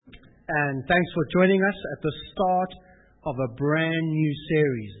and thanks for joining us at the start of a brand new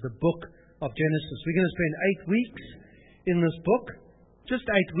series, the book of Genesis. We're going to spend 8 weeks in this book, just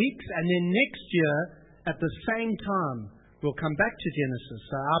 8 weeks, and then next year at the same time we'll come back to Genesis.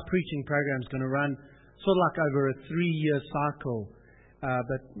 So our preaching program is going to run sort of like over a 3-year cycle,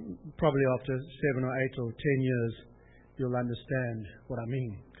 but probably after 7 or 8 or 10 years you'll understand what I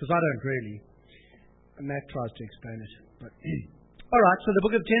mean, because I don't really. Matt tries to explain it. But all right, so the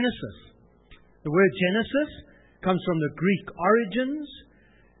book of Genesis. The word Genesis comes from the Greek origins.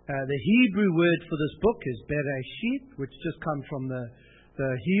 The Hebrew word for this book is Bereshit, which just comes from the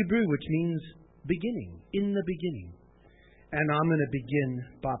Hebrew, which means beginning, in the beginning. And I'm going to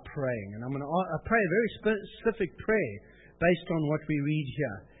begin by praying. And I'm going to pray a very specific prayer based on what we read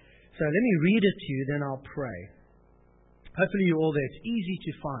here. So let me read it to you, then I'll pray. Hopefully you're all there. It's easy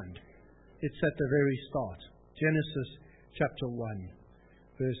to find. It's at the very start. Genesis chapter 1,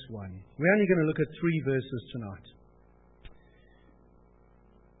 verse 1. We're only going to look at 3 verses tonight.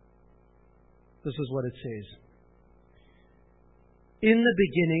 This is what it says. In the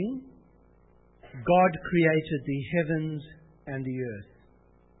beginning, God created the heavens and the earth.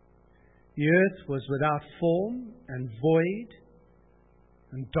 The earth was without form and void,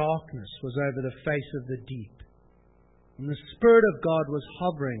 and darkness was over the face of the deep. And the Spirit of God was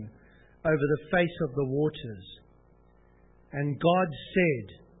hovering over the face of the waters. And God said,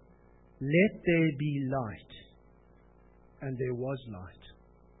 "Let there be light." And there was light.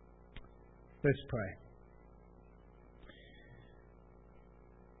 Let's pray.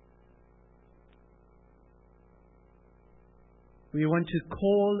 We want to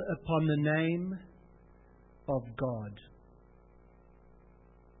call upon the name of God,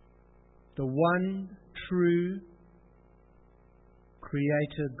 the one true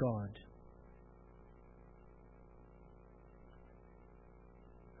Creator God.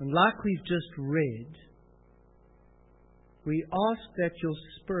 And like we've just read, we ask that your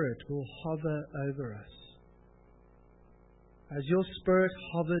Spirit will hover over us. As your Spirit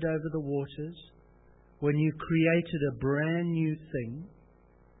hovered over the waters when you created a brand new thing,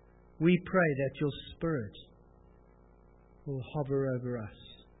 we pray that your Spirit will hover over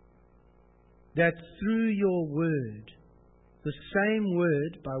us. That through your word, the same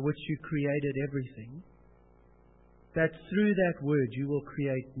word by which you created everything, that through that word you will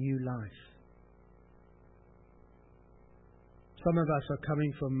create new life. Some of us are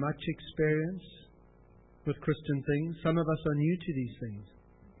coming from much experience with Christian things. Some of us are new to these things.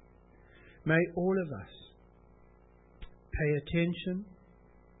 May all of us pay attention,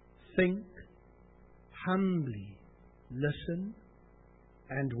 think, humbly listen,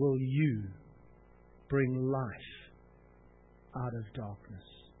 and will you bring life out of darkness.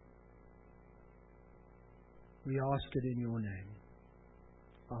 We ask it in your name.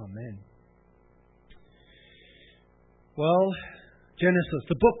 Amen. Well, Genesis,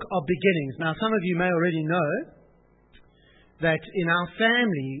 the book of beginnings. Now, some of you may already know that in our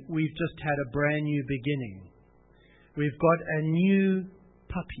family, we've just had a brand new beginning. We've got a new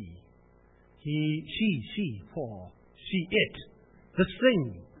puppy. It. This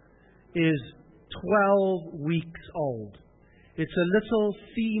thing is 12 weeks old. It's a little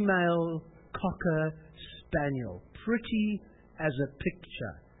female cocker spaniel, pretty as a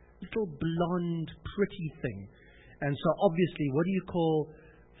picture, little blonde, pretty thing. And so obviously, what do you call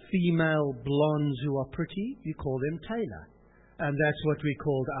female blondes who are pretty? You call them Taylor. And that's what we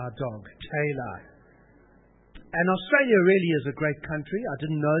called our dog, Taylor. And Australia really is a great country. I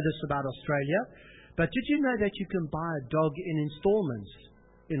didn't know this about Australia. But did you know that you can buy a dog in installments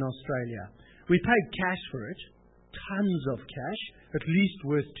in Australia? We paid cash for it, tons of cash, at least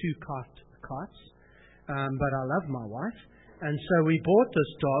worth 2 cots. But I love my wife. And so we bought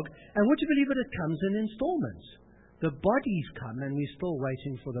this dog. And would you believe it comes in installments? The bodies come and we're still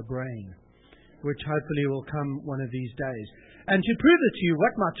waiting for the brain, which hopefully will come one of these days. And to prove it to you,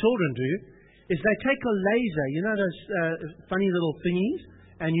 what my children do is they take a laser, you know those funny little thingies,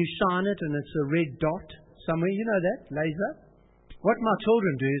 and you shine it and it's a red dot somewhere, you know that, laser? What my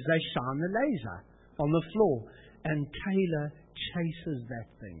children do is they shine the laser on the floor, and Taylor chases that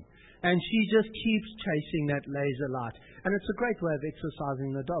thing. And she just keeps chasing that laser light. And it's a great way of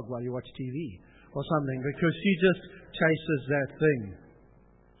exercising the dog while you watch TV or something, because she just chases that thing.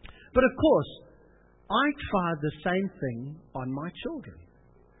 But of course, I tried the same thing on my children.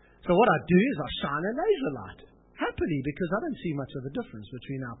 So what I do is I shine a laser light, happily, because I don't see much of a difference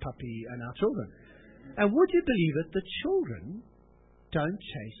between our puppy and our children. And would you believe it, the children don't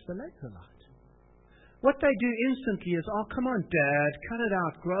chase the laser light. What they do instantly is, "Oh, come on, Dad, cut it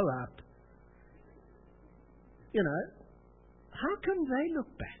out, grow up." You know, how can they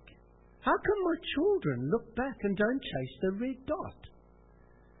look back? How come my children look back and don't chase the red dot?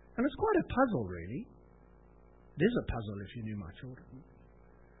 And it's quite a puzzle, really. It is a puzzle if you knew my children.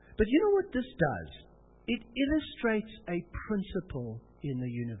 But you know what this does? It illustrates a principle in the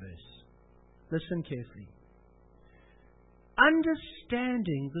universe. Listen carefully.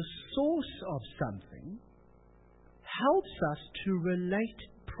 Understanding the source of something helps us to relate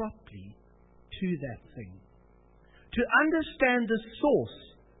properly to that thing. To understand the source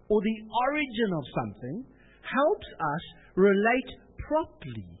or the origin of something helps us relate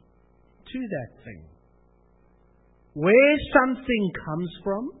properly to that thing. Where something comes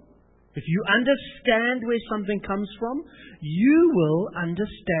from, if you understand where something comes from, you will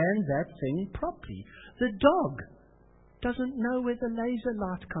understand that thing properly. The dog doesn't know where the laser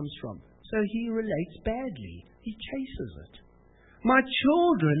light comes from, so he relates badly. He chases it. My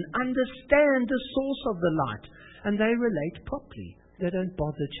children understand the source of the light, and they relate properly. They don't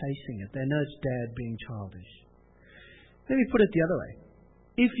bother chasing it. They know it's Dad being childish. Let me put it the other way.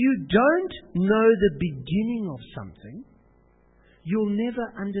 If you don't know the beginning of something, you'll never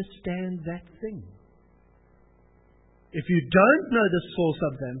understand that thing. If you don't know the source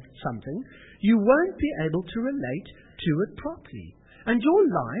of something, you won't be able to relate to it properly. And your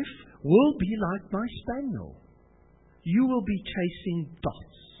life will be like my spaniel. You will be chasing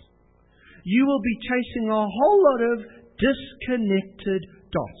dots. You will be chasing a whole lot of disconnected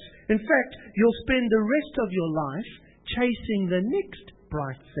dots. In fact, you'll spend the rest of your life chasing the next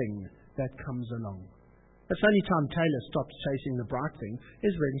bright thing that comes along. The only time Taylor stops chasing the bright thing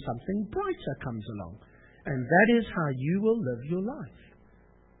is when something brighter comes along. And that is how you will live your life.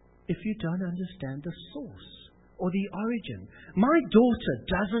 If you don't understand the source or the origin. My daughter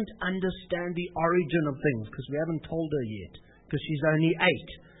doesn't understand the origin of things because we haven't told her yet, because she's only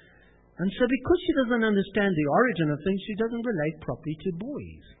 8. And so because she doesn't understand the origin of things, she doesn't relate properly to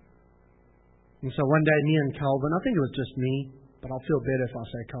boys. And so one day me and Calvin, I think it was just me, but I'll feel better if I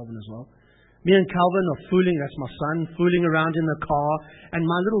say Calvin as well. Me and Calvin are fooling, that's my son, fooling around in the car. And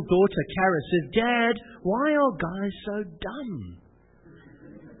my little daughter, Kara, says, Dad, why are guys so dumb?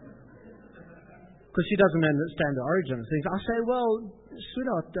 Because she doesn't understand the origin of things. I say, well,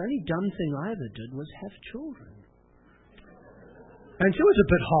 sweetheart, the only dumb thing I ever did was have children. And she was a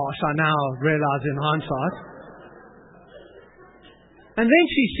bit harsh, I now realize in hindsight. And then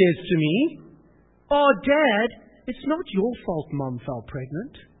she says to me, oh, Dad, it's not your fault Mom fell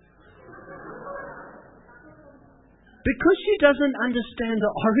pregnant. Because she doesn't understand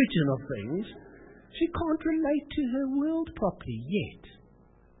the origin of things, she can't relate to her world properly yet.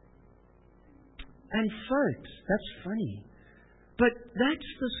 And folks, that's funny, but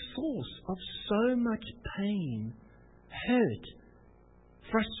that's the source of so much pain, hurt,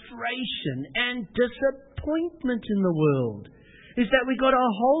 frustration, and disappointment in the world, is that we got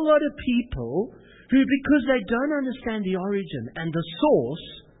a whole lot of people who, because they don't understand the origin and the source,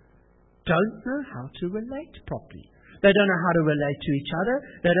 don't know how to relate properly. They don't know how to relate to each other.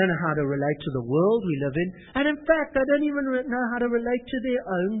 They don't know how to relate to the world we live in. And in fact, they don't even know how to relate to their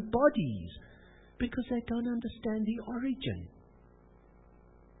own bodies because they don't understand the origin.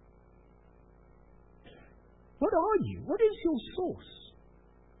 What are you? What is your source?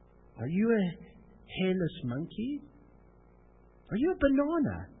 Are you a hairless monkey? Are you a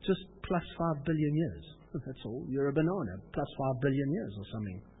banana just plus 5 billion years? That's all. You're a banana plus 5 billion years or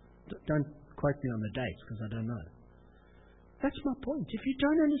something. Don't quote me on the dates because I don't know. That's my point. If you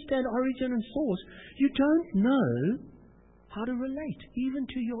don't understand origin and source, you don't know how to relate, even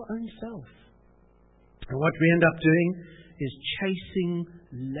to your own self. And what we end up doing is chasing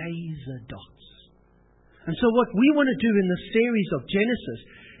laser dots. And so what we want to do in the series of Genesis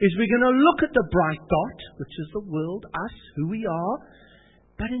is we're going to look at the bright dot, which is the world, us, who we are,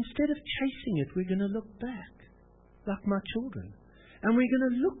 but instead of chasing it, we're going to look back, like my children. And we're going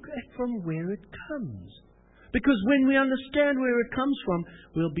to look at from where it comes. Because when we understand where it comes from,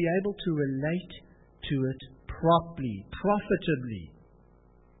 we'll be able to relate to it properly, profitably.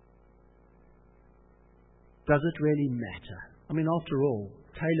 Does it really matter? I mean, after all,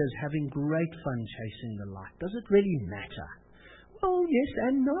 Taylor's having great fun chasing the light. Does it really matter? Well, yes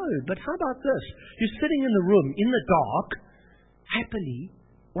and no. But how about this? You're sitting in the room, in the dark, happily,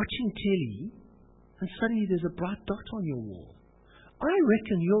 watching telly, and suddenly there's a bright dot on your wall. I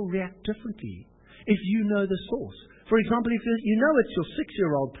reckon you'll react differently if you know the source. For example, if you know it's your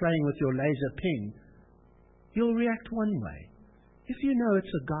 6-year-old playing with your laser pen, you'll react one way. If you know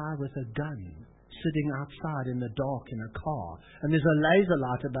it's a guy with a gun sitting outside in the dark in a car and there's a laser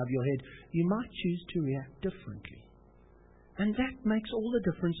light above your head, you might choose to react differently. And that makes all the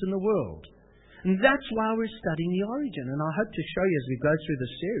difference in the world. And that's why we're studying the origin. And I hope to show you as we go through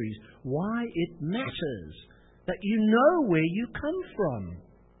the series why it matters that you know where you come from.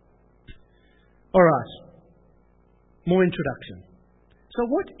 All right. More introduction. So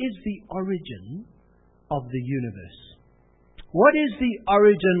what is the origin of the universe? What is the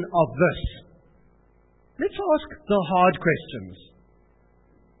origin of this? Let's ask the hard questions.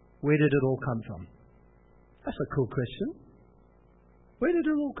 Where did it all come from? That's a cool question. Where did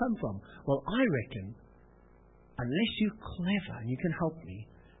it all come from? Well, I reckon, unless you're clever and you can help me,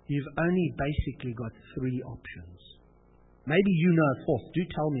 you've only basically got three options. Maybe you know a fourth. Do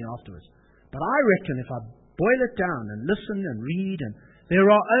tell me afterwards. But I reckon if I boil it down and listen and read, and there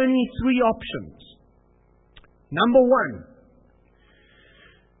are only three options. Number one,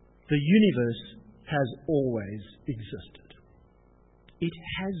 the universe has always existed. It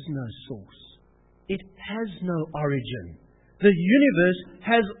has no source. It has no origin. The universe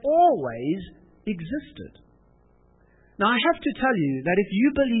has always existed. Now, I have to tell you that if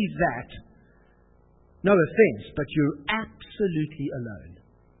you believe that, no offense, but you're absolutely alone.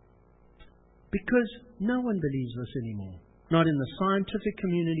 Because no one believes this anymore. Not in the scientific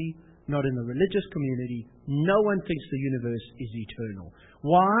community, not in the religious community. No one thinks the universe is eternal.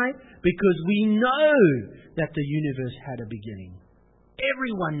 Why? Because we know that the universe had a beginning.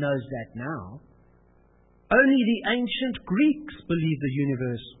 Everyone knows that now. Only the ancient Greeks believed the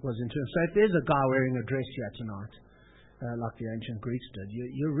universe was eternal. So if there's a guy wearing a dress here tonight, like the ancient Greeks did,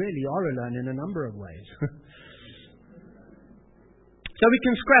 you really are alone in a number of ways. So we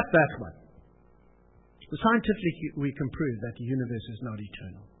can scrap that one. Scientifically, we can prove that the universe is not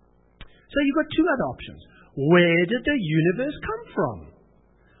eternal. So you've got two other options. Where did the universe come from?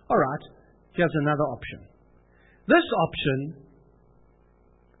 All right, here's another option. This option,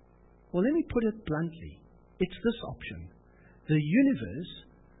 well, let me put it bluntly. It's this option. The universe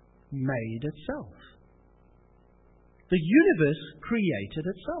made itself. The universe created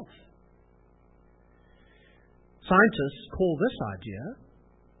itself. Scientists call this idea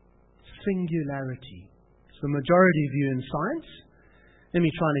singularity. It's the majority view in science. Let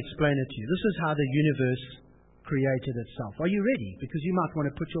me try and explain it to you. This is how the universe created itself. Are you ready? Because you might want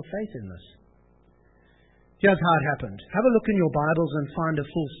to put your faith in this. Here's how it happened. Have a look in your Bibles and find a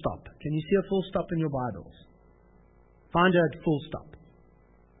full stop. Can you see a full stop in your Bibles? Find a full stop.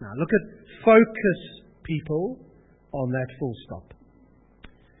 Now look at, focus people on that full stop.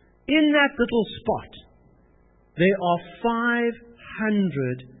 In that little spot, there are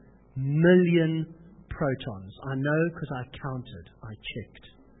 500 million protons. I know because I counted. I checked.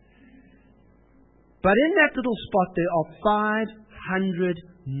 But in that little spot, there are 500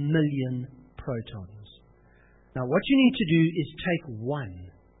 million protons. Now, what you need to do is take one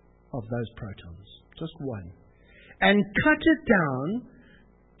of those protons, just one, and cut it down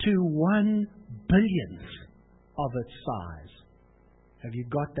to 1 billionth of its size. Have you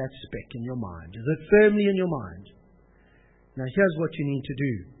got that speck in your mind? Is it firmly in your mind? Now, here's what you need to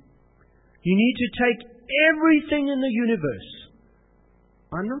do. You need to take everything in the universe.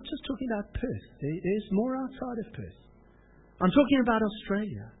 I'm not just talking about Perth. There's more outside of Perth. I'm talking about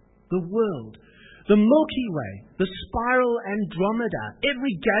Australia, the world, the Milky Way, the spiral Andromeda,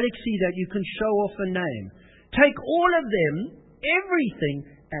 every galaxy that you can show off a name. Take all of them, everything,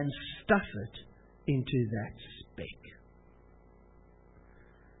 and stuff it into that speck.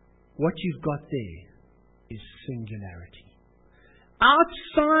 What you've got there is singularity.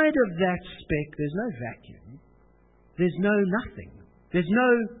 Outside of that speck, there's no vacuum. There's no nothing. There's no,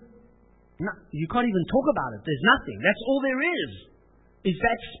 you can't even talk about it. There's nothing. That's all there is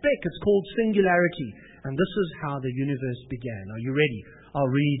that speck. It's called singularity. And this is how the universe began. Are you ready? I'll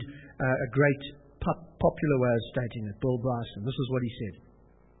read a great popular way of stating it, Bill Bryson. This is what he said.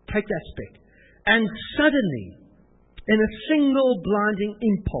 Take that speck. And suddenly, in a single blinding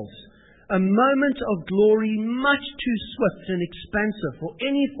impulse, a moment of glory much too swift and expansive for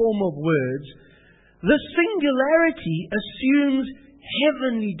any form of words, the singularity assumes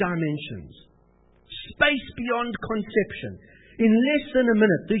heavenly dimensions, space beyond conception. In less than a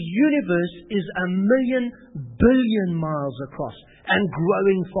minute, the universe is 1 billion miles across and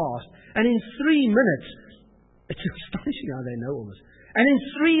growing fast. And in 3 minutes, it's astonishing how they know all this. And in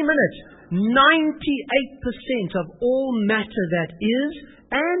 3 minutes, 98% of all matter that is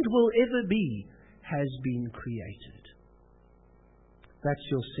and will ever be has been created. That's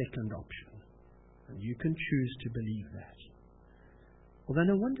your second option. And you can choose to believe that.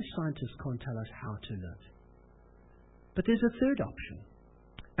 Although no wonder scientists can't tell us how to live. But there's a third option,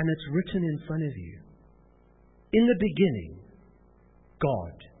 and it's written in front of you. In the beginning,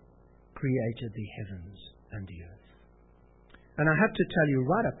 God created the heavens and the earth. And I have to tell you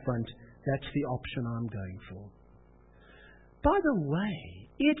right up front, That's the option I'm going for. By the way,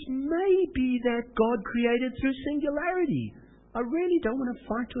 it may be that God created through singularity. I really don't want to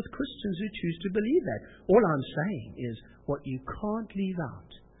fight with Christians who choose to believe that. All I'm saying is what you can't leave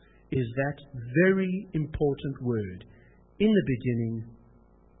out is that very important word. In the beginning,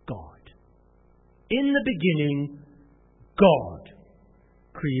 God. In the beginning, God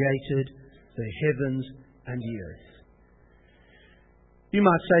created the heavens and the earth. You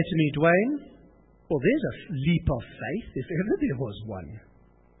might say to me, Dwayne, well, there's a leap of faith if ever there was one.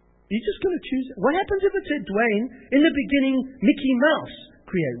 You're just going to choose. What happens if it said, Dwayne, in the beginning, Mickey Mouse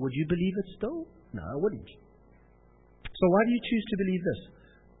created? Would you believe it still? No, I wouldn't. So why do you choose to believe this?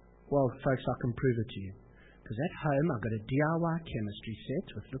 Well, folks, I can prove it to you. Because at home, I've got a DIY chemistry set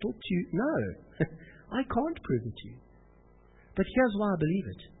with little tubes. No, I can't prove it to you. But here's why I believe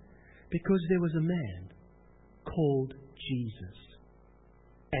it. Because there was a man called Jesus.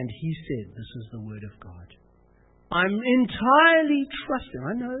 And he said, this is the word of God. I'm entirely trusting.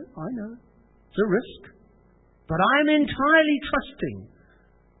 I know. It's a risk. But I'm entirely trusting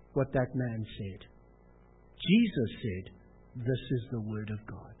what that man said. Jesus said, this is the word of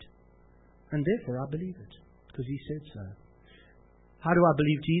God. And therefore I believe it, because he said so. How do I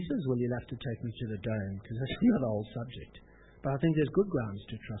believe Jesus? Well, you'll have to take me to the dome, because that's another whole subject. But I think there's good grounds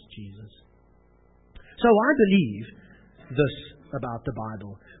to trust Jesus. So I believe this about the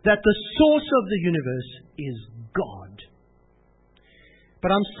Bible, that the source of the universe is God.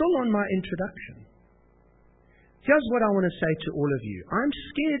 But I'm still on my introduction. Here's what I want to say to all of you. I'm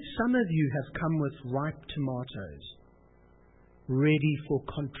scared some of you have come with ripe tomatoes, ready for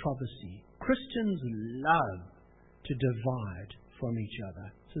controversy. Christians love to divide from each other.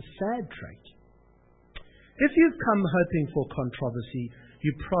 It's a sad trait. If you've come hoping for controversy,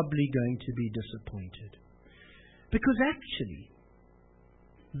 you're probably going to be disappointed. Because actually,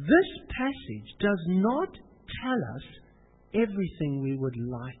 this passage does not tell us everything we would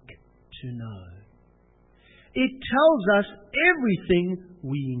like to know. It tells us everything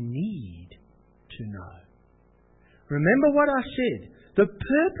we need to know. Remember what I said. The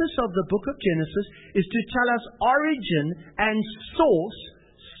purpose of the book of Genesis is to tell us origin and source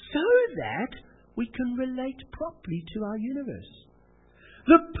so that we can relate properly to our universe.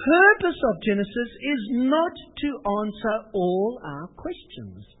 The purpose of Genesis is not to answer all our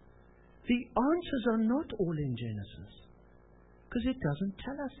questions. The answers are not all in Genesis, because it doesn't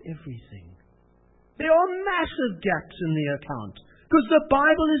tell us everything. There are massive gaps in the account, because the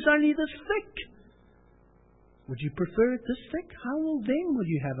Bible is only this thick. Would you prefer it this thick? How then will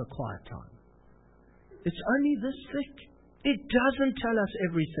you have a quiet time? It's only this thick. It doesn't tell us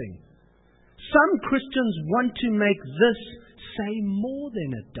everything. Some Christians want to make this say more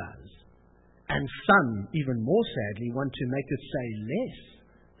than it does. And some, even more sadly, want to make it say less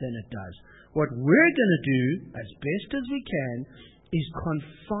than it does. What we're going to do, as best as we can, is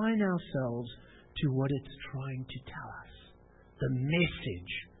confine ourselves to what it's trying to tell us. The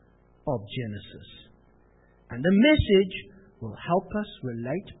message of Genesis. And the message will help us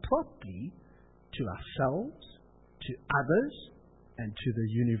relate properly to ourselves, to others, and to the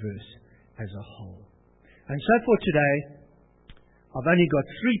universe as a whole. And so for today, I've only got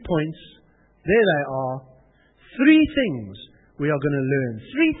 3 points. There they are. 3 things we are going to learn.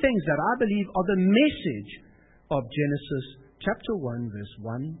 3 things that I believe are the message of Genesis chapter 1, verse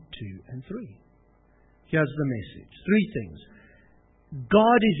 1, 2, and 3. Here's the message. 3 things.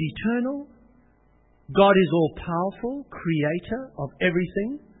 God is eternal. God is all-powerful, creator of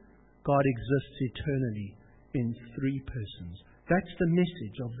everything. God exists eternally in 3 persons. That's the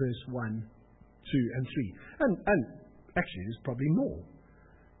message of verse 1, 2, and 3. And actually, there's probably more.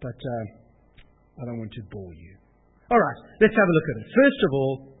 But I don't want to bore you. All right, let's have a look at it. First of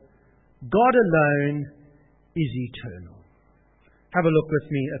all, God alone is eternal. Have a look with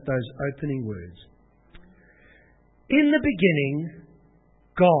me at those opening words. In the beginning,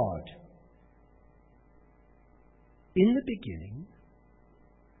 God. In the beginning,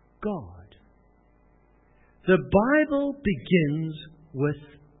 God. The Bible begins with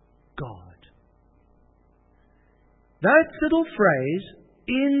God. That little phrase,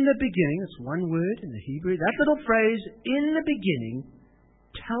 in the beginning, it's one word in the Hebrew, that little phrase, in the beginning,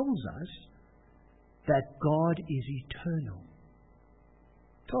 tells us that God is eternal.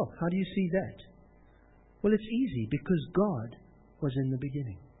 Oh, how do you see that? Well, it's easy, because God was in the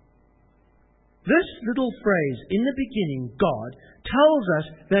beginning. This little phrase, in the beginning, God, tells us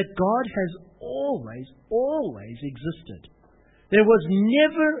that God has always existed. There was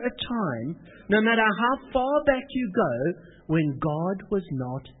never a time, no matter how far back you go, when God was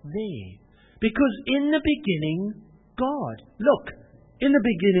not there. Because in the beginning, God. Look, in the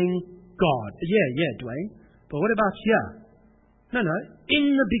beginning, God. Yeah, Dwayne. But what about here? No. In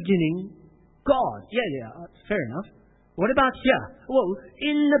the beginning, God. Yeah. Fair enough. What about here? Well,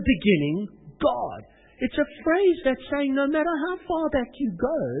 in the beginning, God. It's a phrase that's saying no matter how far back you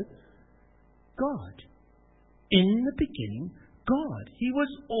go, God. In the beginning, God. He was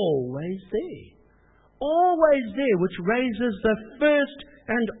always there. Always there, which raises the first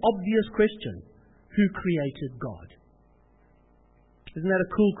and obvious question. Who created God? Isn't that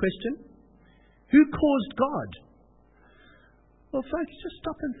a cool question? Who caused God? Well, folks, just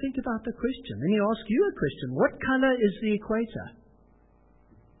stop and think about the question. Let me ask you a question. What color is the equator?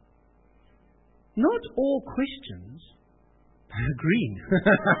 Not all questions are green.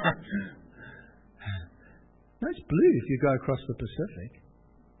 No, it's blue if you go across the Pacific.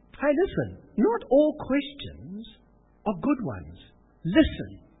 Hey, listen. Not all questions are good ones.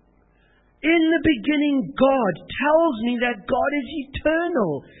 Listen. In the beginning, God tells me that God is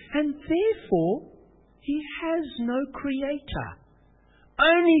eternal, and therefore, He has no creator.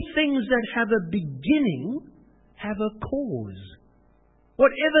 Only things that have a beginning have a cause.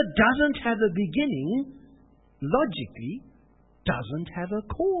 Whatever doesn't have a beginning, logically, doesn't have a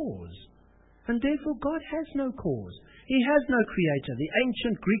cause. And therefore, God has no cause. He has no creator. The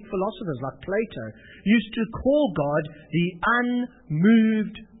ancient Greek philosophers like Plato used to call God the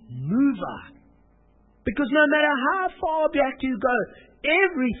unmoved mover. Because no matter how far back you go,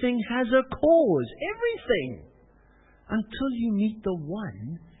 everything has a cause. Everything. Until you meet the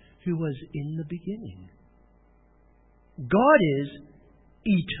one who was in the beginning. God is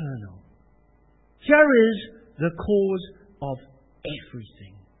eternal. Here is the cause of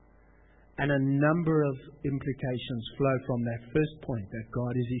everything. And a number of implications flow from that first point, that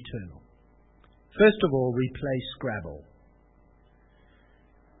God is eternal. First of all, we play Scrabble.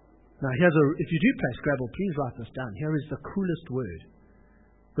 Now, if you do play Scrabble, please write this down. Here is the coolest word.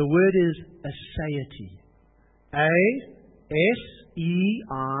 The word is aseity. A-S-E-I-T-Y.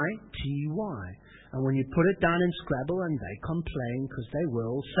 And when you put it down in Scrabble and they complain, because they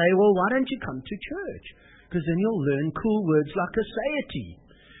will, say, well, why don't you come to church? Because then you'll learn cool words like aseity.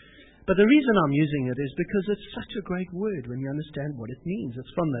 But the reason I'm using it is because it's such a great word when you understand what it means.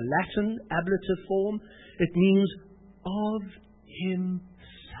 It's from the Latin ablative form. It means of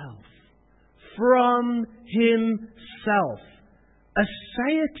himself. From himself.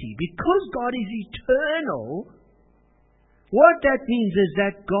 Aseity. Because God is eternal, what that means is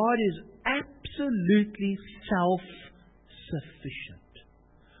that God is absolutely self-sufficient.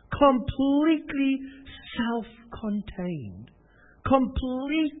 Completely self-contained.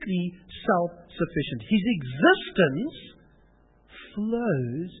 Completely self-sufficient. His existence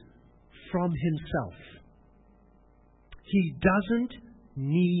flows from himself. He doesn't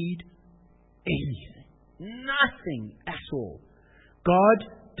need anything. Nothing at all. God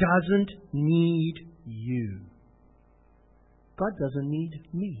doesn't need you. God doesn't need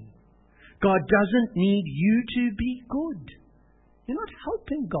me. God doesn't need you to be good. You're not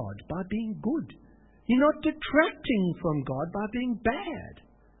helping God by being good. You're not detracting from God by being bad.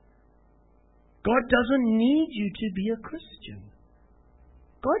 God doesn't need you to be a Christian.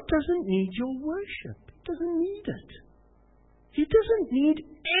 God doesn't need your worship. He doesn't need it. He doesn't need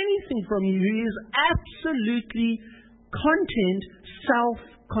anything from you. He is absolutely content,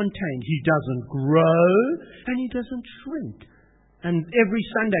 self-contained. He doesn't grow and he doesn't shrink. And every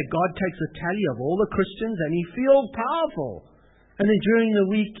Sunday God takes a tally of all the Christians and he feels powerful. And then during the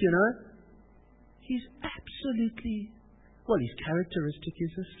week, he's absolutely, his characteristic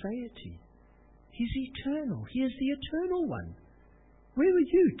is aseity. He's eternal. He is the eternal one. Where were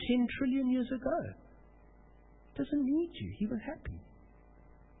you 10 trillion years ago? Doesn't need you. He was happy.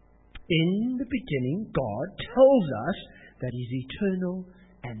 In the beginning, God tells us that He's eternal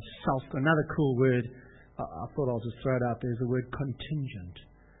and Another cool word, I thought I'll just throw it out there, is the word contingent.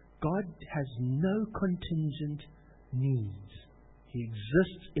 God has no contingent needs. He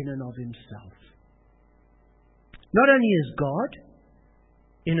exists in and of Himself. Not only is God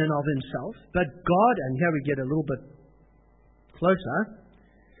in and of Himself, but God, and here we get a little bit closer,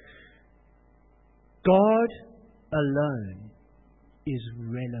 God alone is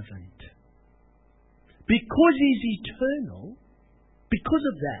relevant. Because He's eternal, because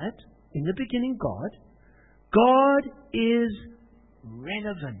of that, in the beginning God is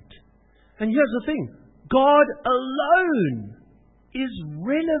relevant. And here's the thing, God alone is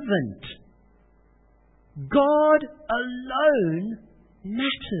relevant. God alone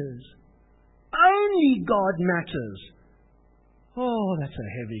matters. Only God matters. Oh, that's a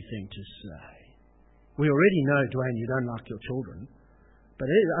heavy thing to say. We already know, Dwayne, you don't like your children. But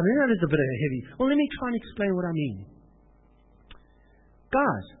that is a bit of a heavy. Well, let me try and explain what I mean.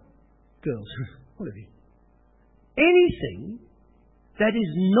 Guys, girls, all of you. Anything that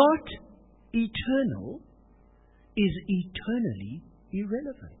is not eternal is eternally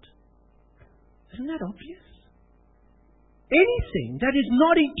irrelevant. Isn't that obvious? Anything that is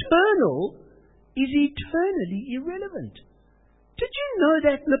not eternal is eternally irrelevant. Did you know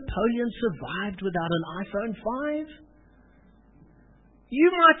that Napoleon survived without an iPhone 5? You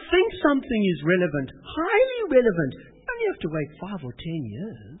might think something is relevant, highly relevant. You only have to wait 5 or 10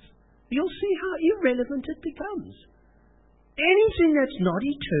 years. You'll see how irrelevant it becomes. Anything that's not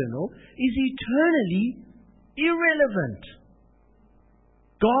eternal is eternally irrelevant.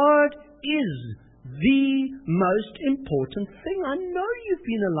 God is the most important thing. I know you've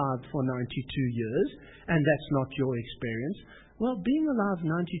been alive for 92 years, and that's not your experience. Well, being alive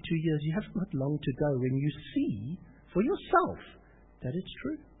 92 years, you have not long to go when you see for yourself that it's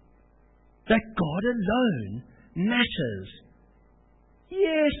true. That God alone matters.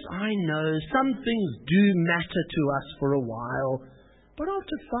 Yes, I know some things do matter to us for a while, but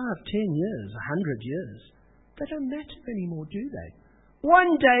after 5, 10 years, 100 years, they don't matter anymore, do they?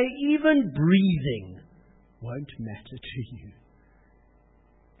 One day, even breathing won't matter to you.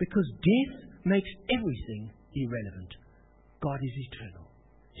 Because death makes everything irrelevant. God is eternal.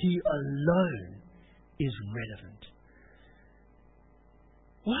 He alone is relevant.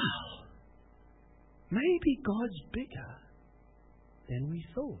 Wow. Maybe God's bigger than we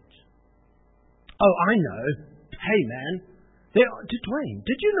thought. Oh, I know. Hey, man. Dwayne,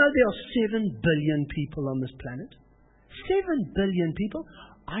 did you know there are 7 billion people on this planet? 7 billion people?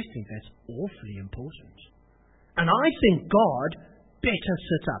 I think that's awfully important. And I think God better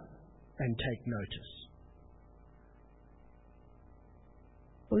sit up and take notice.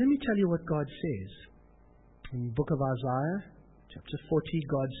 Well, let me tell you what God says. In the book of Isaiah, chapter 40,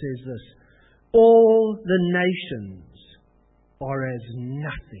 God says this: all the nations are as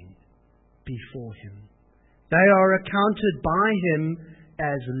nothing before Him. They are accounted by Him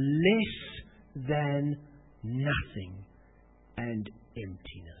as less than nothing and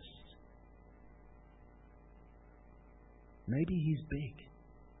emptiness. Maybe He's big.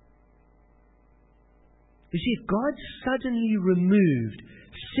 You see, if God suddenly removed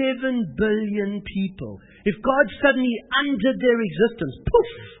 7 billion people, if God suddenly undid their existence,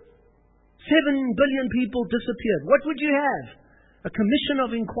 poof, 7 billion people disappeared, what would you have? A commission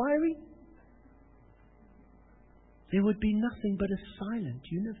of inquiry? There would be nothing but a silent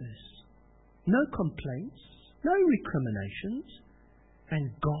universe. No complaints, no recriminations, and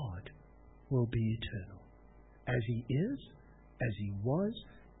God will be eternal. As He is, as He was,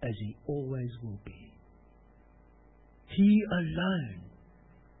 as He always will be. He alone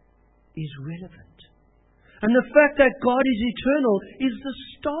is relevant. And the fact that God is eternal is the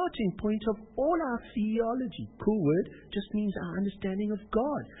starting point of all our theology. Cool word, just means our understanding of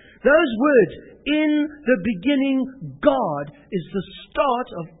God. Those words, in the beginning, God, is the start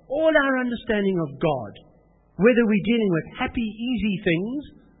of all our understanding of God. Whether we're dealing with happy, easy things,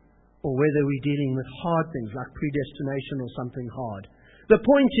 or whether we're dealing with hard things like predestination or something hard. The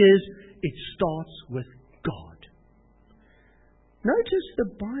point is, it starts with God. Notice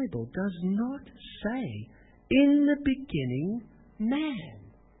the Bible does not say, in the beginning, man.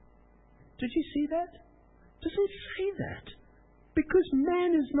 Did you see that? It doesn't say that. Because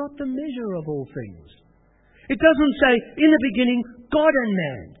man is not the measure of all things. It doesn't say, in the beginning, God and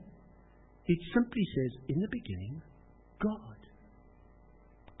man. It simply says, in the beginning, God.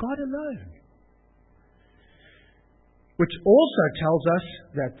 God alone. Which also tells us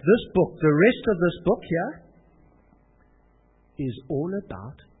that this book, the rest of this book here, is all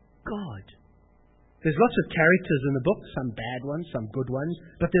about God. There's lots of characters in the book, some bad ones, some good ones,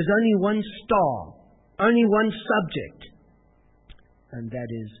 but there's only one star, only one subject, and that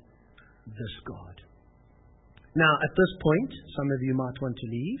is this God. Now, at this point, some of you might want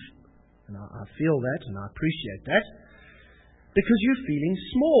to leave, and I feel that, and I appreciate that, because you're feeling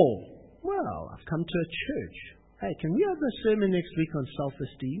small. Well, I've come to a church. Hey, can we have a sermon next week on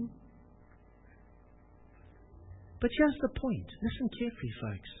self-esteem? But here's the point. Listen carefully,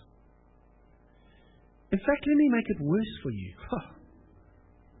 folks. In fact, let me make it worse for you.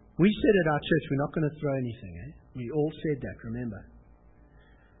 We said at our church we're not going to throw anything. We all said that, remember.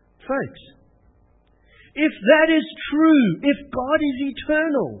 Folks, if that is true, if God is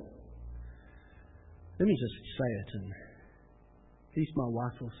eternal, let me just say it, and at least my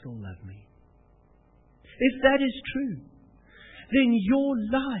wife will still love me. If that is true, then your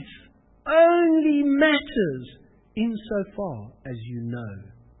life only matters insofar as you know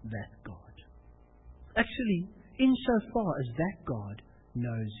that God. Actually, insofar as that God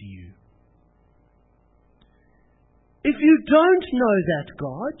knows you. If you don't know that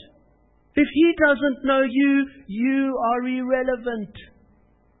God, If He doesn't know you, you are irrelevant.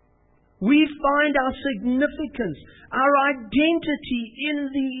 We find our significance, our identity in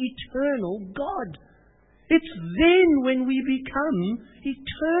the eternal God. It's then when we become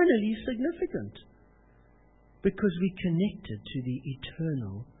eternally significant, because we're connected to the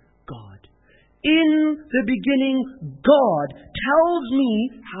eternal God. In the beginning, God tells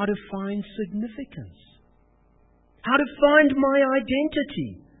me how to find significance, how to find my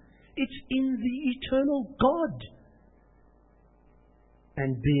identity. It's in the eternal God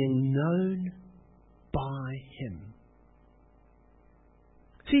and being known by Him.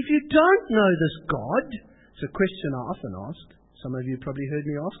 See, if you don't know this God, it's a question I often ask. Some of you probably heard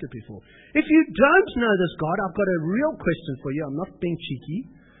me ask it before. If you don't know this God, I've got a real question for you. I'm not being cheeky.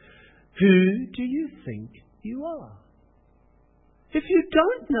 Who do you think you are? If you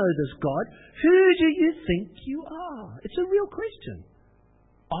don't know this God, who do you think you are? It's a real question.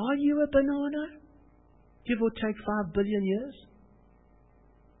 Are you a banana? Give or take 5 billion years?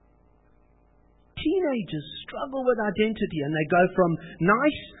 Teenagers struggle with identity, and they go from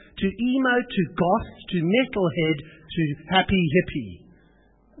nice to emo to goth to metalhead to happy hippie.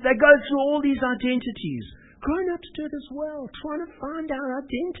 They go through all these identities. Grown-ups do it as well, trying to find our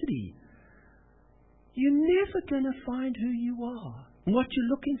identity. You're never going to find who you are and what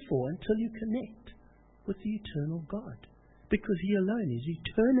you're looking for until you connect with the eternal God, because He alone is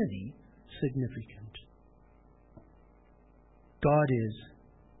eternally significant. God is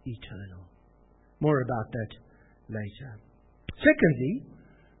eternal. More about that later. Secondly,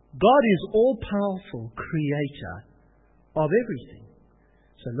 God is all-powerful creator of everything.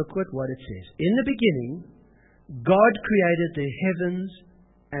 So look at what it says. In the beginning, God created the heavens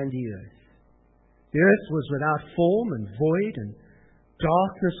and the earth. The earth was without form and void, and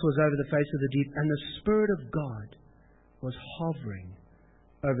darkness was over the face of the deep, and the Spirit of God was hovering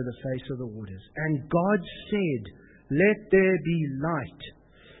over the face of the waters. And God said, "Let there be light."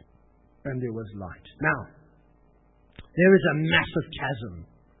 And there was light. Now, there is a massive chasm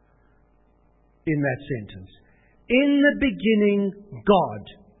in that sentence. In the beginning, God.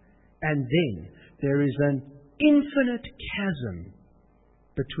 And then there is an infinite chasm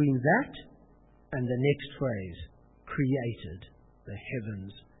between that and the next phrase, created the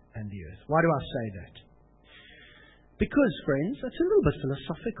heavens and the earth. Why do I say that? Because, friends, that's a little bit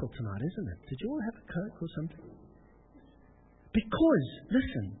philosophical tonight, isn't it? Did you all have a Coke or something? Because,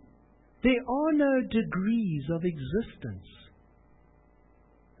 listen, there are no degrees of existence.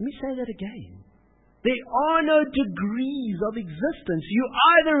 Let me say that again. There are no degrees of existence. You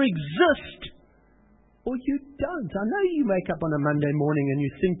either exist or you don't. I know you wake up on a Monday morning and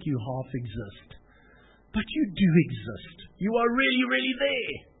you think you half exist. But you do exist. You are really, really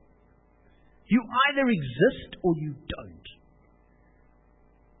there. You either exist or you don't.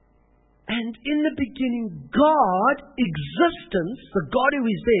 And in the beginning, God, existence, the God who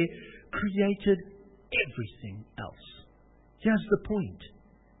is there, created everything else. Here's the point.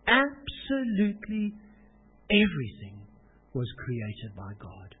 Absolutely everything was created by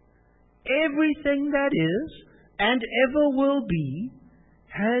God. Everything that is and ever will be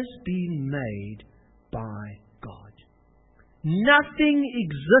has been made by God. Nothing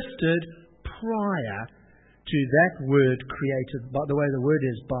existed prior to that word created. By the way, the word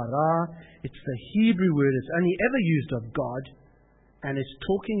is bara. It's the Hebrew word. It's only ever used of God, and it's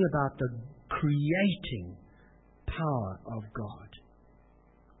talking about the creating power of God.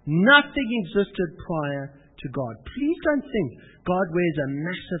 Nothing existed prior to God. Please don't think God wears a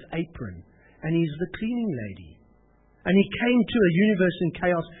massive apron and He's the cleaning lady. And He came to a universe in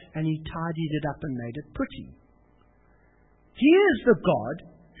chaos and He tidied it up and made it pretty. He is the God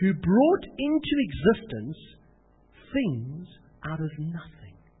who brought into existence things out of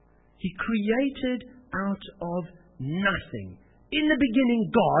nothing. He created out of nothing. In the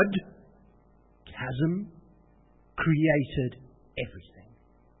beginning, God, chasm, created everything.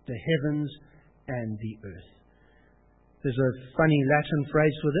 The heavens and the earth. There's a funny Latin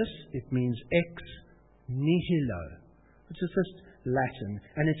phrase for this. It means ex nihilo. It's just Latin,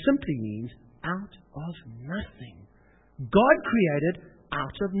 and it simply means out of nothing. God created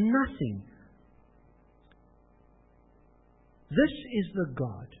out of nothing. This is the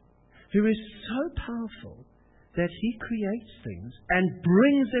God who is so powerful that He creates things and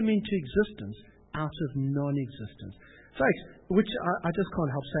brings them into existence out of non-existence. Folks, which I just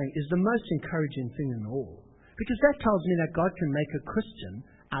can't help saying is the most encouraging thing in all. Because that tells me that God can make a Christian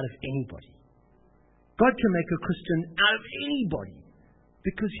out of anybody. God can make a Christian out of anybody.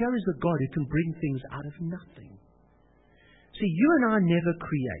 Because here is a God who can bring things out of nothing. See, you and I never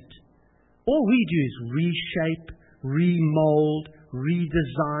create. All we do is reshape, remold,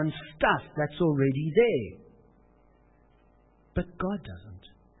 redesign stuff that's already there. But God doesn't.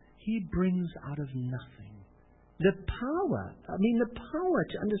 He brings out of nothing. The power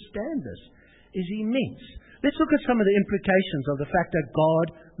to understand this is immense. Let's look at some of the implications of the fact that God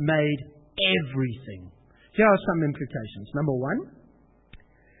made everything. Here are some implications. Number one,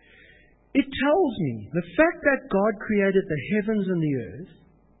 it tells me the fact that God created the heavens and the earth,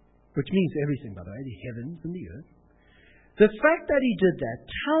 which means everything, by the way, the heavens and the earth. The fact that He did that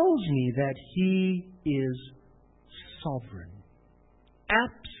tells me that He is sovereign.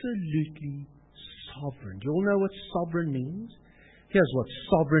 Absolutely sovereign. Do you all know what sovereign means? Here's what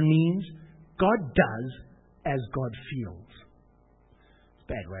sovereign means. God does as God feels. It's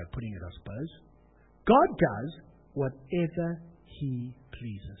a bad way of putting it, I suppose. God does whatever He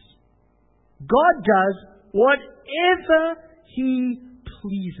pleases. God does whatever He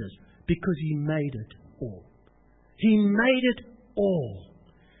pleases because He made it all. He made it all.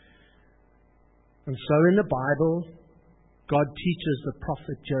 And so in the Bible, God teaches the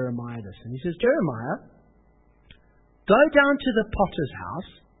prophet Jeremiah this. And He says, Jeremiah, go down to the potter's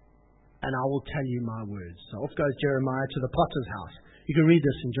house and I will tell you my words. So off goes Jeremiah to the potter's house. You can read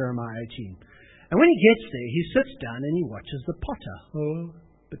this in Jeremiah 18. And when he gets there, he sits down and he watches the potter. Oh,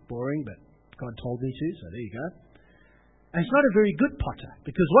 a bit boring, but God told me to, so there you go. And it's not a very good potter,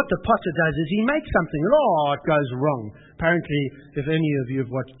 because what the potter does is he makes something, and it goes wrong. Apparently, if any of you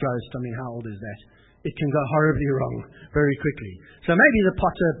have watched Ghost, how old is that? It can go horribly wrong very quickly. So maybe the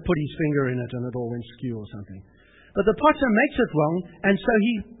potter put his finger in it and it all went skew or something. But the potter makes it wrong, and so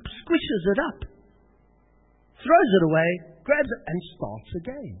he squishes it up, throws it away, grabs it, and starts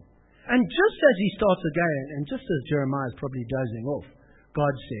again. And just as he starts again, and just as Jeremiah is probably dozing off,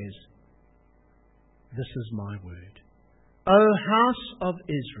 God says, this is my word. O house of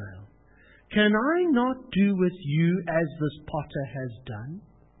Israel, can I not do with you as this potter has done?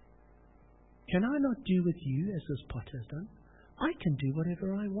 Can I not do with you as this potter has done? I can do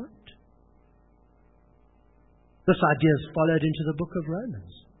whatever I want. This idea is followed into the book of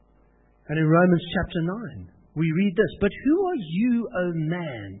Romans. And in Romans chapter 9, we read this, but who are you, O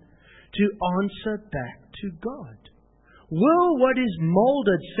man, to answer back to God? Will what is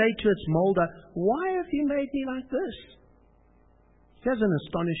molded say to its molder, why have you made me like this? Here's an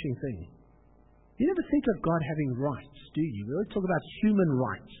astonishing thing. You never think of God having rights, do you? We always talk about human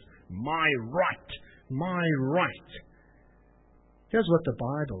rights. My right. My right. Here's what the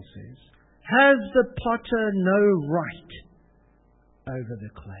Bible says. Has the potter no right over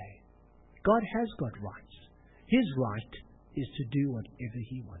the clay? God has got rights. His right is to do whatever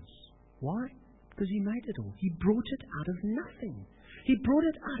He wants. Why? Because He made it all. He brought it out of nothing. He brought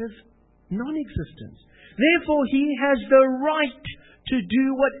it out of non-existence. Therefore, He has the right to do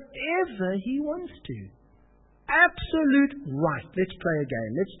whatever He wants to. Absolute right. Let's play a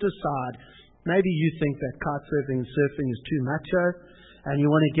game. Let's decide. Maybe you think that kite surfing and surfing is too macho, and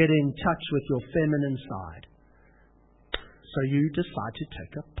you want to get in touch with your feminine side. So you decide to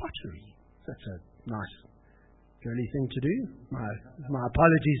take up pottery. That's a nice, girly thing to do. My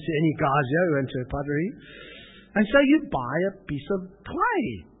apologies to any guys here who went to pottery. And so you buy a piece of clay,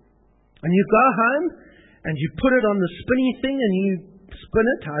 and you go home, and you put it on the spinny thing, and you spin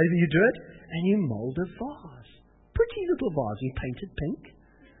it, however you do it, and you mold a vase. Pretty little vase. You paint it pink.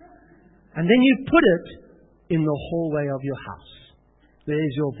 And then you put it in the hallway of your house.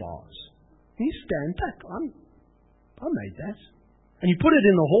 There's your vase. And you stand back. I made that. And you put it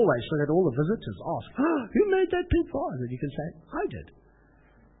in the hallway so that all the visitors ask, who made that pink vase? And you can say, I did.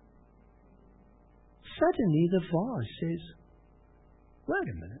 Suddenly the vase says, wait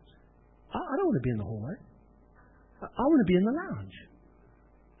a minute. I don't want to be in the hallway. I want to be in the lounge.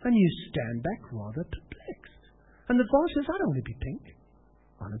 And you stand back rather perplexed. And the vase says, I don't want to be pink.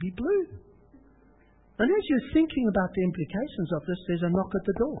 I want to be blue. And as you're thinking about the implications of this, there's a knock at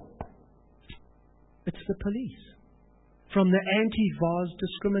the door. It's the police from the Anti-Vase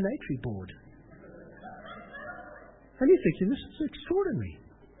Discriminatory Board. And you're thinking, this is extraordinary.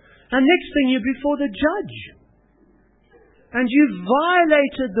 And next thing, you're before the judge. And you've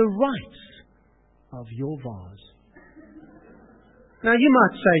violated the rights of your vase. Now you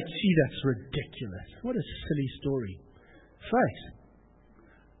might say, gee, that's ridiculous. What a silly story. Folks,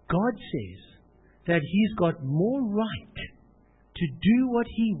 God says that He's got more right to do what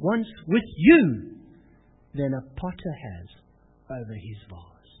He wants with you than a potter has over his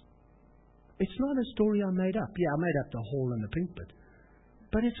vase. It's not a story I made up. Yeah, I made up the hall and the pink bit.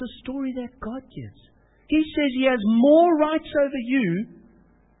 But it's a story that God gives. He says He has more rights over you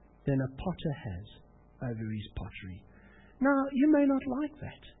than a potter has over his pottery. Now, you may not like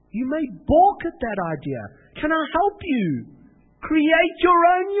that. You may balk at that idea. Can I help you? Create your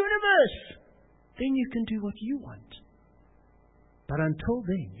own universe. Then you can do what you want. But until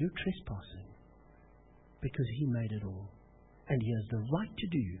then, you're trespassing. Because He made it all. And He has the right to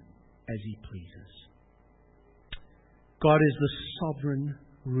do as He pleases. God is the sovereign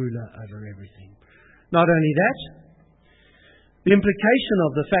ruler over everything. Not only that, the implication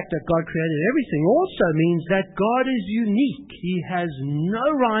of the fact that God created everything also means that God is unique. He has no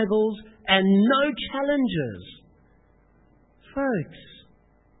rivals and no challengers. Folks,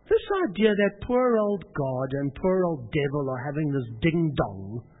 this idea that poor old God and poor old devil are having this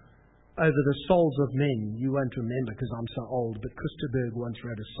ding-dong over the souls of men, you won't remember because I'm so old, but Christa Berg once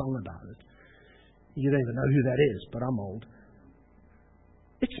wrote a song about it. You don't even know who that is, but I'm old.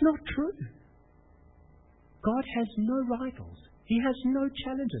 It's not true. God has no rivals. He has no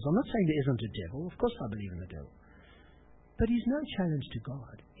challenges. I'm not saying there isn't a devil. Of course I believe in the devil. But He's no challenge to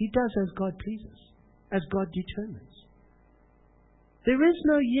God. He does as God pleases, as God determines. There is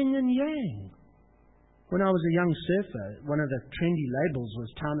no yin and yang. When I was a young surfer, one of the trendy labels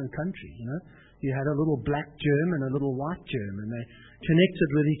was Town and Country, You had a little black germ and a little white germ, and they connected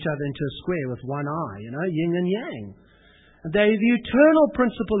with each other into a square with one eye, yin and yang. And they're the eternal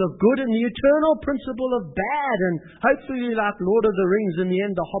principle of good and the eternal principle of bad, and hopefully like Lord of the Rings, in the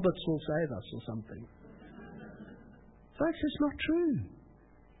end the hobbits will save us or something. Folks, it's not true.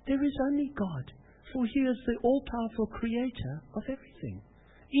 There is only God, for He is the all-powerful creator of everything.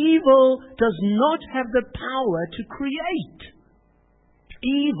 Evil does not have the power to create.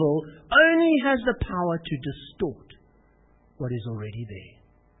 Evil only has the power to distort what is already there.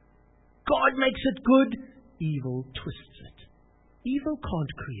 God makes it good, evil twists it. Evil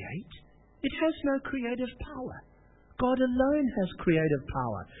can't create. It has no creative power. God alone has creative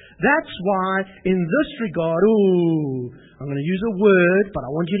power. That's why, in this regard, I'm going to use a word, but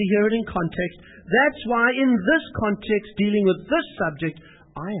I want you to hear it in context. That's why, in this context, dealing with this subject,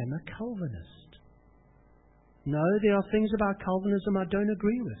 I am a Calvinist. No, there are things about Calvinism I don't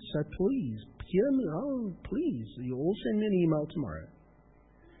agree with. So please, hear me. Please, you all send me an email tomorrow.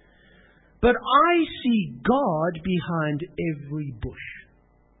 But I see God behind every bush.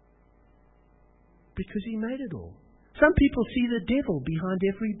 Because He made it all. Some people see the devil behind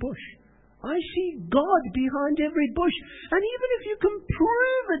every bush. I see God behind every bush. And even if you can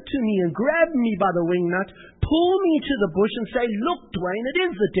prove it to me and grab me by the wingnut, pull me to the bush and say, look, Dwayne, it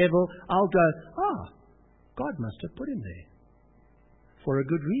is the devil, I'll go, God must have put him there. For a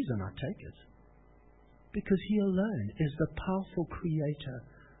good reason, I take it. Because He alone is the powerful creator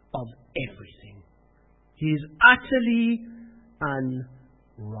of everything. He is utterly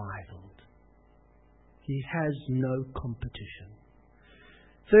unrivaled. He has no competition.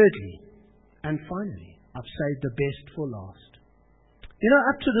 Thirdly, and finally, I've saved the best for last.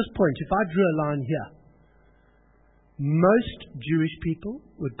 Up to this point, if I drew a line here, most Jewish people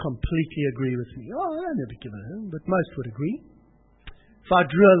would completely agree with me. I never given him, but most would agree. If I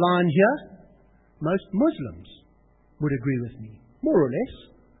drew a line here, most Muslims would agree with me, more or less.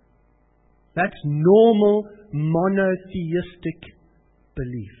 That's normal monotheistic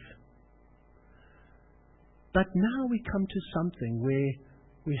belief. But now we come to something where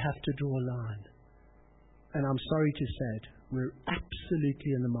we have to draw a line. And I'm sorry to say it, we're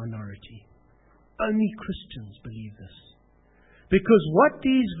absolutely in the minority. Only Christians believe this. Because what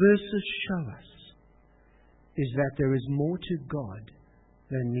these verses show us is that there is more to God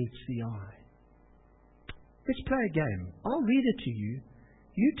than meets the eye. Let's play a game. I'll read it to you.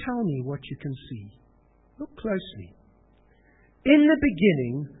 You tell me what you can see. Look closely. In the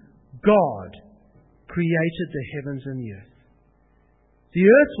beginning, God created the heavens and the earth. The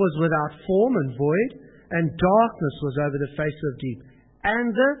earth was without form and void, and darkness was over the face of deep.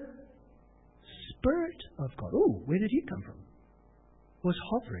 And the Spirit of God, where did He come from? Was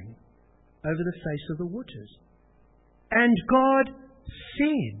hovering over the face of the waters. And God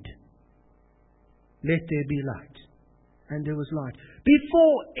said, let there be light. And there was light.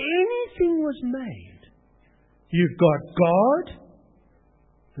 Before anything was made, you've got God,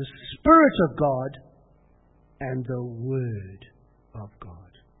 the Spirit of God, and the Word of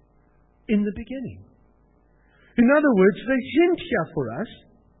God. In the beginning. In other words, the hint here for us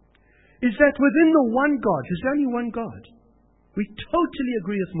is that within the one God, there's only one God. We totally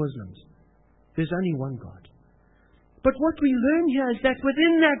agree with Muslims. There's only one God. But what we learn here is that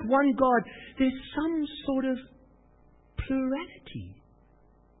within that one God, there's some sort of plurality.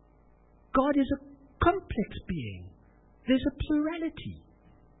 God is a complex being. There's a plurality.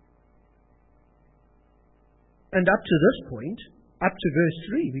 And up to this point, up to verse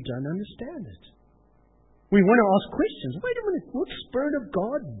 3, we don't understand it. We want to ask questions. Wait a minute, what Spirit of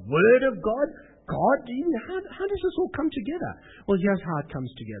God? Word of God? God? How does this all come together? Well, here's how it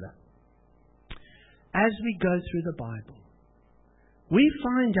comes together. As we go through the Bible, we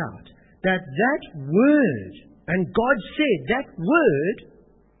find out that word, and God said that word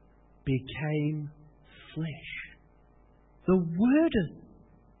became flesh. The Word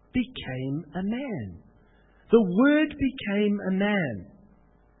became a man. The Word became a man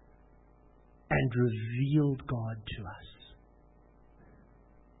and revealed God to us.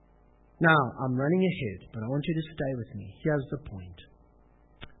 Now, I'm running ahead, but I want you to stay with me. Here's the point.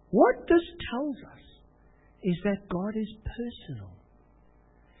 What this tells us is that God is personal.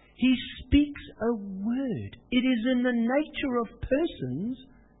 He speaks a word. It is in the nature of persons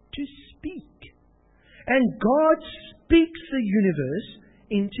to speak. And God speaks the universe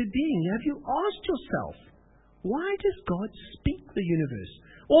into being. Have you asked yourself, why does God speak the universe?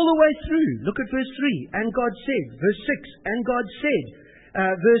 All the way through. Look at verse 3. And God said. Verse 6. And God said.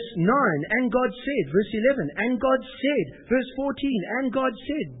 Verse 9. And God said. Verse 11. And God said. Verse 14. And God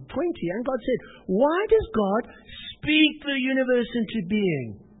said. 20. And God said. Why does God speak the universe into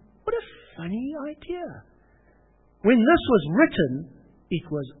being? What a funny idea. When this was written, it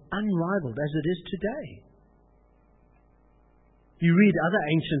was unrivaled as it is today. You read other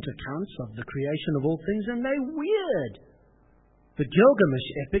ancient accounts of the creation of all things and they're weird. The Gilgamesh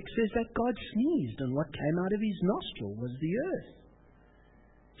epic says that God sneezed and what came out of his nostril was the earth.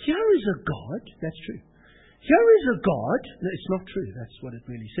 Here is a God, that's true. Here is a God, no, it's not true, that's what it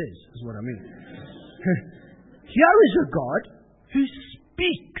really says, is what I mean. Here is a God who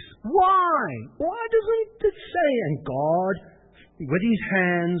speaks. Why? Why doesn't it say, and God with his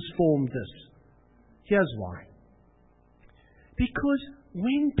hands formed this? Here's why. Because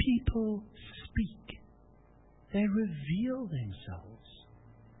when people speak, they reveal themselves.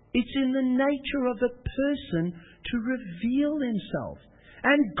 It's in the nature of a person to reveal himself.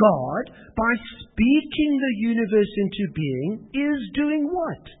 And God, by speaking the universe into being, is doing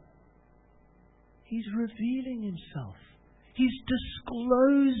what? He's revealing himself. He's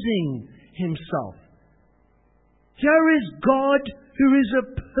disclosing himself. Here is God who is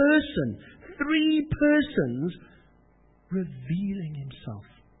a person, three persons, revealing himself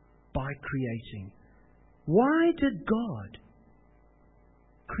by creating. Why did God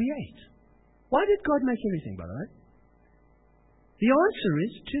create? Why did God make everything, by the way? The answer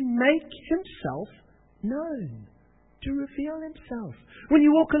is to make himself known, to reveal himself. When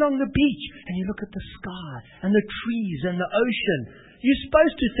you walk along the beach and you look at the sky and the trees and the ocean, you're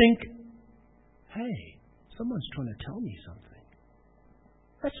supposed to think, hey, someone's trying to tell me something.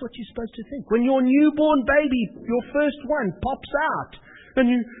 That's what you're supposed to think. When your newborn baby, your first one, pops out and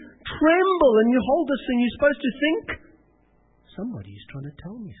you tremble and you hold this thing, you're supposed to think, somebody's trying to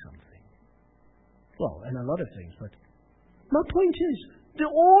tell me something. Well, and a lot of things, but my point is,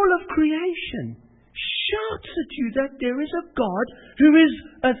 all of creation shouts at you that there is a God who is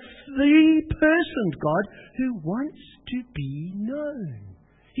a three-personed God who wants to be known.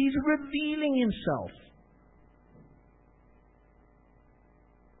 He's revealing himself.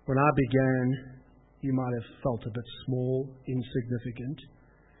 When I began, you might have felt a bit small, insignificant.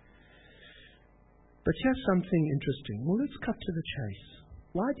 But here's something interesting. Well, let's cut to the chase.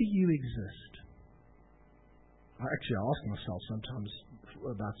 Why do you exist? I actually ask myself sometimes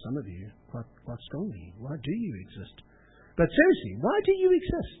about some of you quite strongly. Why do you exist? But seriously, why do you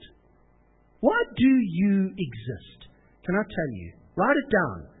exist? Why do you exist? Can I tell you? Write it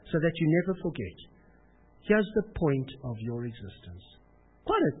down so that you never forget. Here's the point of your existence.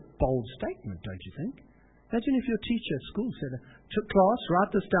 Quite a bold statement, don't you think? Imagine if your teacher at school said, class,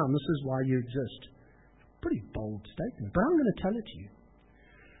 write this down, this is why you exist. Pretty bold statement, but I'm going to tell it to you.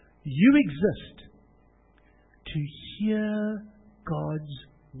 You exist to hear God's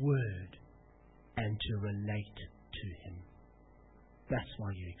word and to relate to him. That's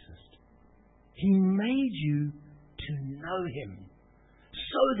why you exist. He made you to know him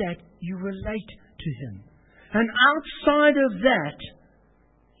so that you relate to him. And outside of that,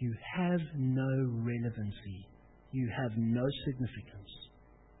 you have no relevancy. You have no significance.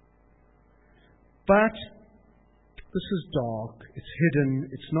 But this is dark. It's hidden.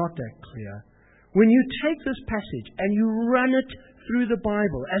 It's not that clear. When you take this passage and you run it through the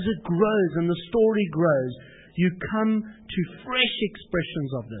Bible, as it grows and the story grows, you come to fresh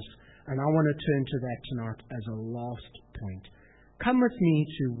expressions of this. And I want to turn to that tonight as a last point. Come with me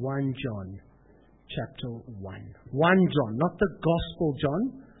to 1 John chapter 1. 1 John, not the Gospel John,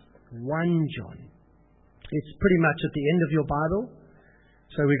 1 John. It's pretty much at the end of your Bible.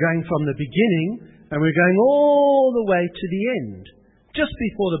 So we're going from the beginning and we're going all the way to the end. Just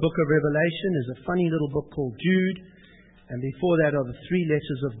before the book of Revelation is a funny little book called Jude. And before that are the 3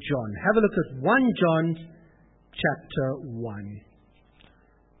 letters of John. Have a look at 1 John chapter 1.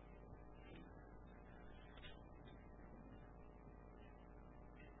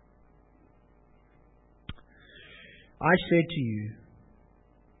 I said to you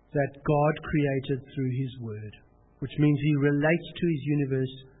that God created through His Word, which means He relates to His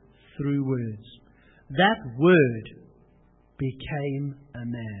universe through words. That Word became a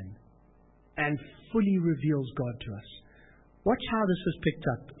man and fully reveals God to us. Watch how this is picked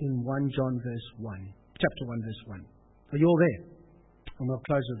up in 1 John verse 1, chapter 1 verse 1. Are you all there? And we'll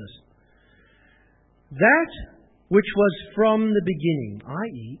close with this. That which was from the beginning,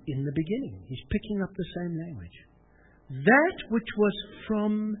 i.e. in the beginning. He's picking up the same language. That which was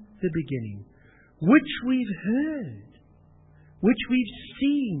from the beginning, which we've heard, which we've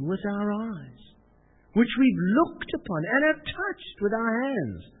seen with our eyes, which we've looked upon and have touched with our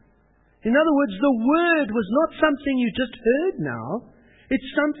hands. In other words, the Word was not something you just heard now.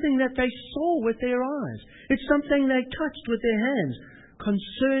 It's something that they saw with their eyes. It's something they touched with their hands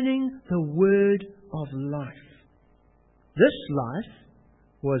concerning the Word of life. This life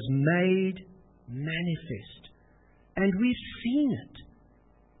was made manifest, and we've seen it,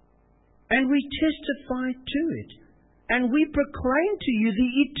 and we testify to it, and we proclaim to you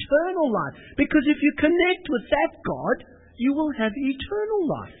the eternal life. Because if you connect with that God, you will have eternal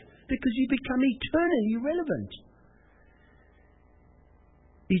life, because you become eternally relevant.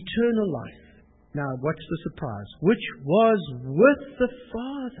 Eternal life. Now, what's the surprise? Which was with the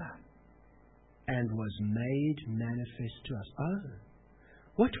Father and was made manifest to us. Oh,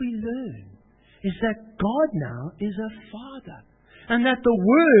 what we learn is that God now is a Father, and that the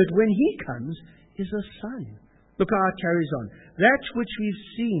Word, when He comes, is a Son. Look how it carries on. That which we've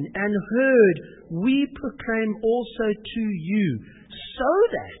seen and heard, we proclaim also to you, so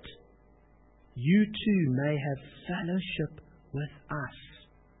that you too may have fellowship with us.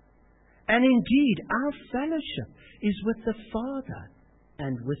 And indeed, our fellowship is with the Father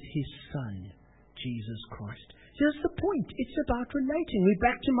and with His Son, Jesus Christ. Here's the point. It's about relating. We're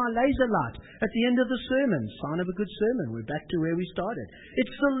back to my laser light at the end of the sermon. Sign of a good sermon. We're back to where we started.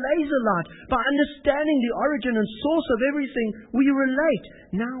 It's the laser light. By understanding the origin and source of everything, we relate.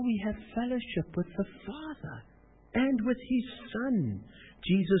 Now we have fellowship with the Father and with His Son,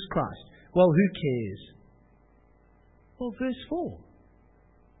 Jesus Christ. Well, who cares? Well, verse 4.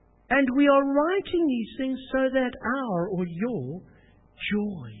 And we are writing these things so that our, or your,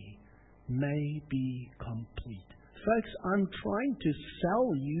 joy may be complete. Folks, I'm trying to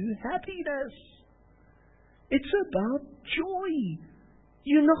sell you happiness. It's about joy.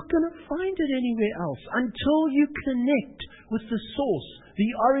 You're not going to find it anywhere else until you connect with the source,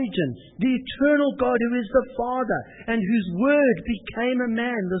 the origin, the eternal God who is the Father and whose Word became a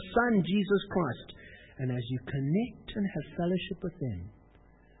man, the Son, Jesus Christ. And as you connect and have fellowship with them,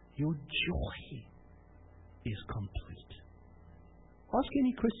 your joy is complete. Ask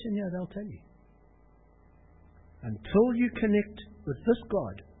any Christian here, they'll tell you. Until you connect with this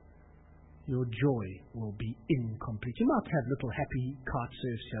God, your joy will be incomplete. You might have little happy kite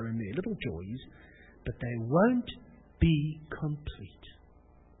surfs here and there, little joys, but they won't be complete.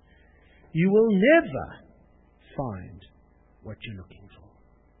 You will never find what you're looking for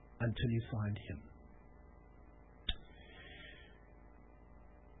until you find Him.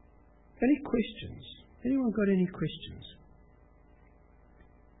 Any questions? Anyone got any questions?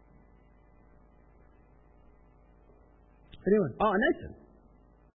 Anyone? Oh, Nathan.